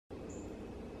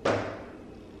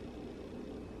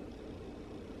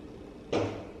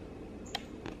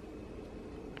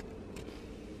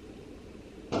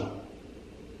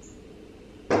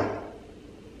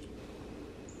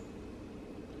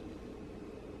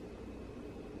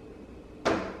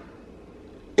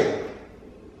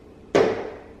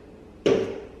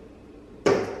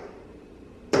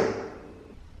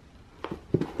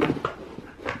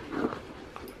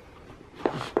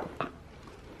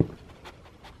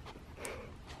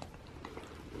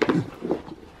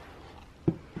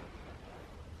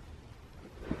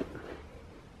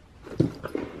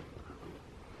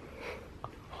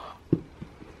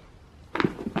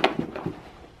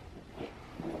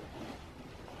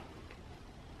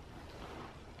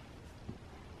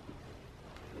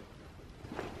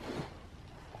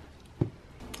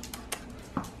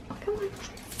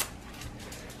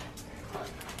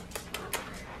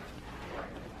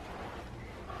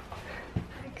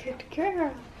Good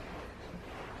girl.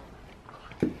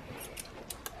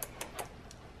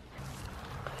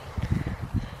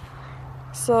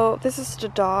 So this is the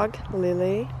dog,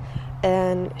 Lily,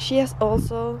 and she has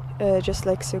also, just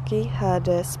like Suki,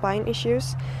 had spine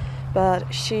issues,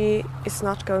 but she is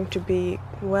not going to be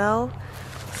well,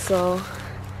 so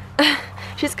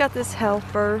she's got this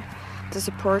helper to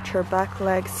support her back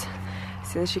legs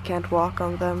since she can't walk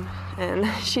on them, and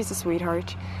she's a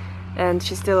sweetheart, and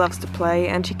she still loves to play,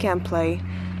 and she can play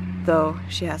though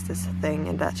she has this thing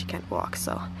and that she can't walk,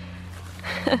 so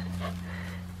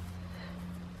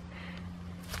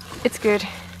it's good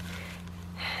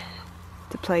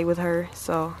to play with her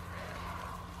so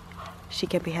she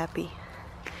can be happy.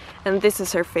 And this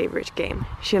is her favorite game.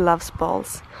 She loves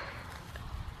balls.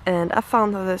 And I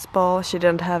found her this ball. She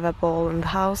didn't have a ball in the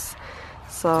house.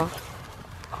 So,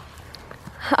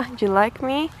 you like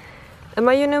me? Am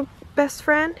I your new best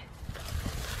friend?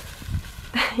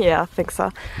 Yeah, I think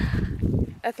so.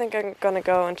 I think I'm gonna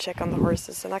go and check on the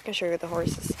horses, and I can show you the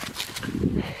horses.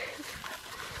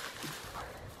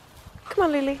 Come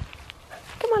on, Lily.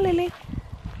 Come on, Lily.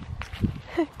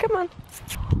 Come on.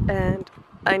 And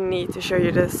I need to show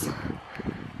you this.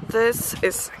 This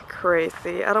is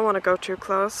crazy. I don't want to go too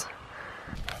close.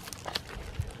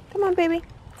 Come on, baby.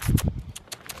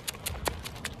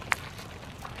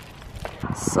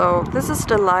 So this is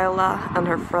Delilah and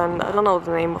her friend. I don't know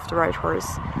the name of the right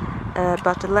horse,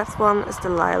 but the left one is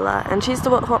Delilah, and she's the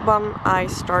one I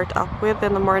start up with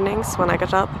in the mornings when I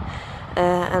get up,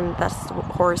 and that's the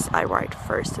horse I ride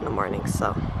first in the morning.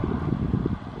 So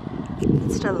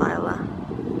it's Delilah.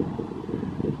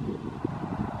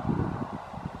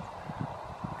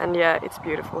 And yeah, it's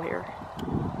beautiful here.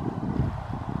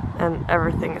 And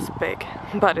everything is big,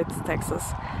 but it's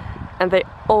Texas. And they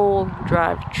all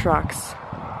drive trucks.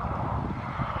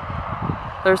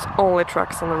 There's only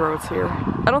trucks on the roads here.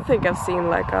 I don't think I've seen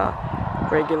like a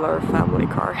regular family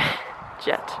car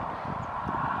yet.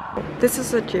 This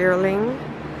is a yearling,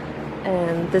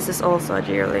 and this is also a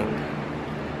yearling.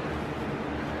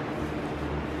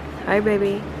 Hi,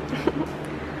 baby.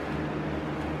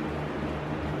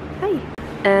 Hi.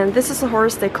 And this is a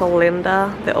horse they call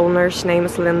Linda. The owner's name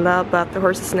is Linda, but the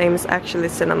horse's name is actually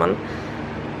Cinnamon.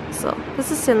 So,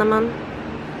 this is Cinnamon.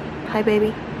 Hi,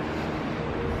 baby.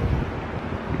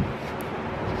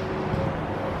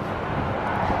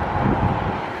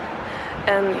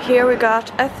 And here we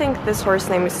got, I think this horse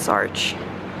name is Sarge.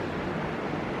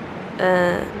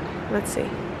 Let's see.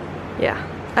 Yeah,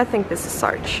 I think this is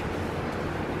Sarge.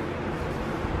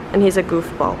 And he's a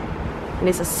goofball. And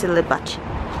he's a silly butt.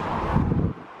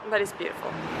 But he's beautiful.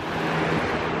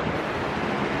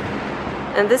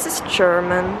 And this is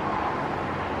German.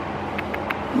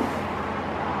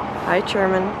 Hi,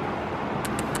 German.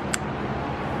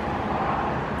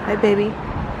 Hi, baby.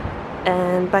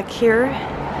 And back here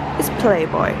is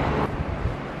Playboy.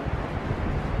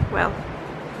 Well,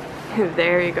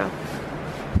 there you go.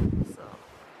 So,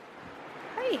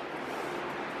 hi.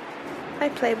 Hi,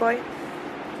 Playboy.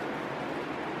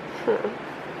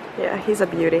 Yeah, he's a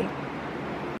beauty.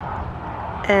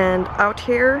 And out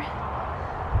here,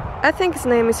 I think his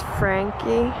name is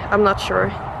Frankie. I'm not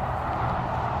sure.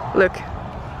 Look,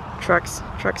 trucks,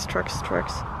 trucks, trucks,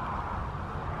 trucks.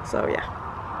 So yeah,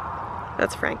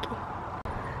 that's Frankie.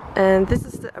 And this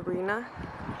is the arena.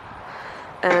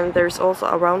 And there's also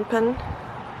a round pen.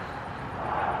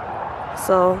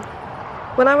 So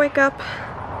when I wake up,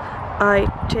 I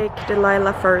take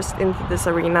Delilah first into this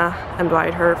arena and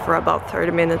ride her for about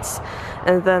 30 minutes.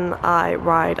 And then I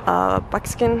ride a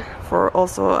buckskin for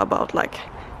also about like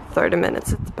 30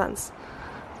 minutes, it depends.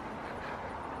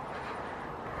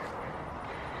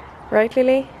 Right,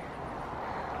 Lily?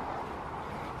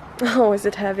 Oh, is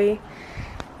it heavy?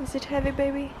 Is it heavy,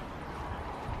 baby?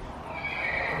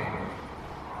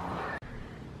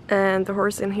 And the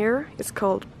horse in here is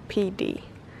called PD.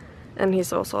 And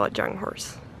he's also a young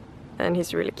horse. And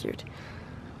he's really cute.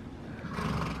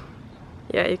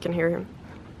 Yeah, you can hear him.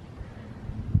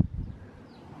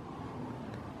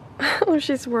 Oh,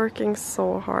 she's working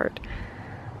so hard.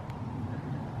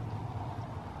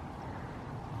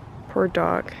 Poor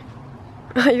dog.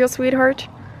 Are you a sweetheart?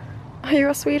 Are you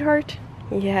a sweetheart?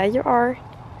 Yeah, you are.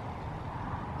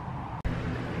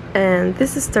 And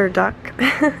this is their duck.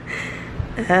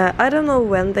 I don't know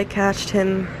when they catched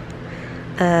him,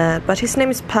 but his name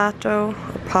is Pato,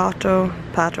 or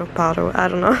Pato, I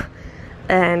don't know.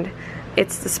 And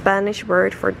it's the Spanish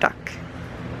word for duck.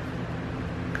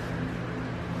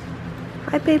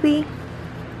 Hi, baby.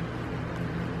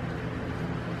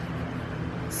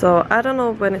 So I don't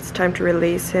know when it's time to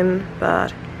release him,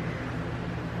 but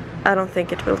I don't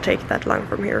think it will take that long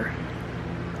from here.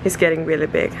 he's getting really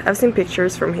big. I've seen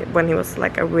pictures from him when he was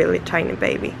like a really tiny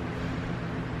baby.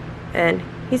 And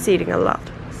he's eating a lot,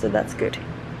 so that's good.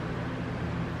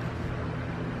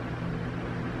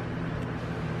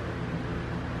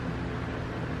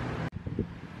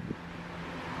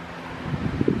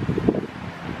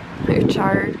 Are you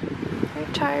tired? Are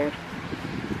you tired?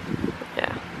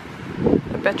 Yeah,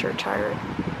 I bet you're tired.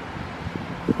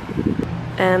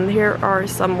 And here are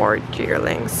some more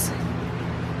yearlings.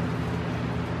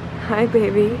 Hi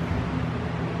baby.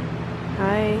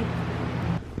 Hi.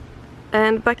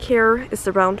 And back here is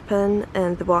the round pen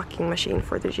and the walking machine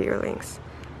for the yearlings.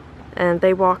 And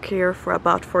they walk here for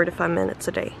about 45 minutes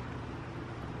a day.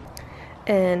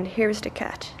 And here's the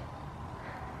cat.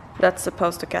 That's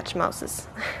supposed to catch mouses.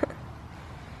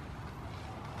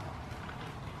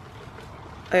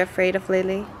 Are you afraid of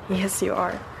Lily? Yes, you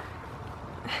are.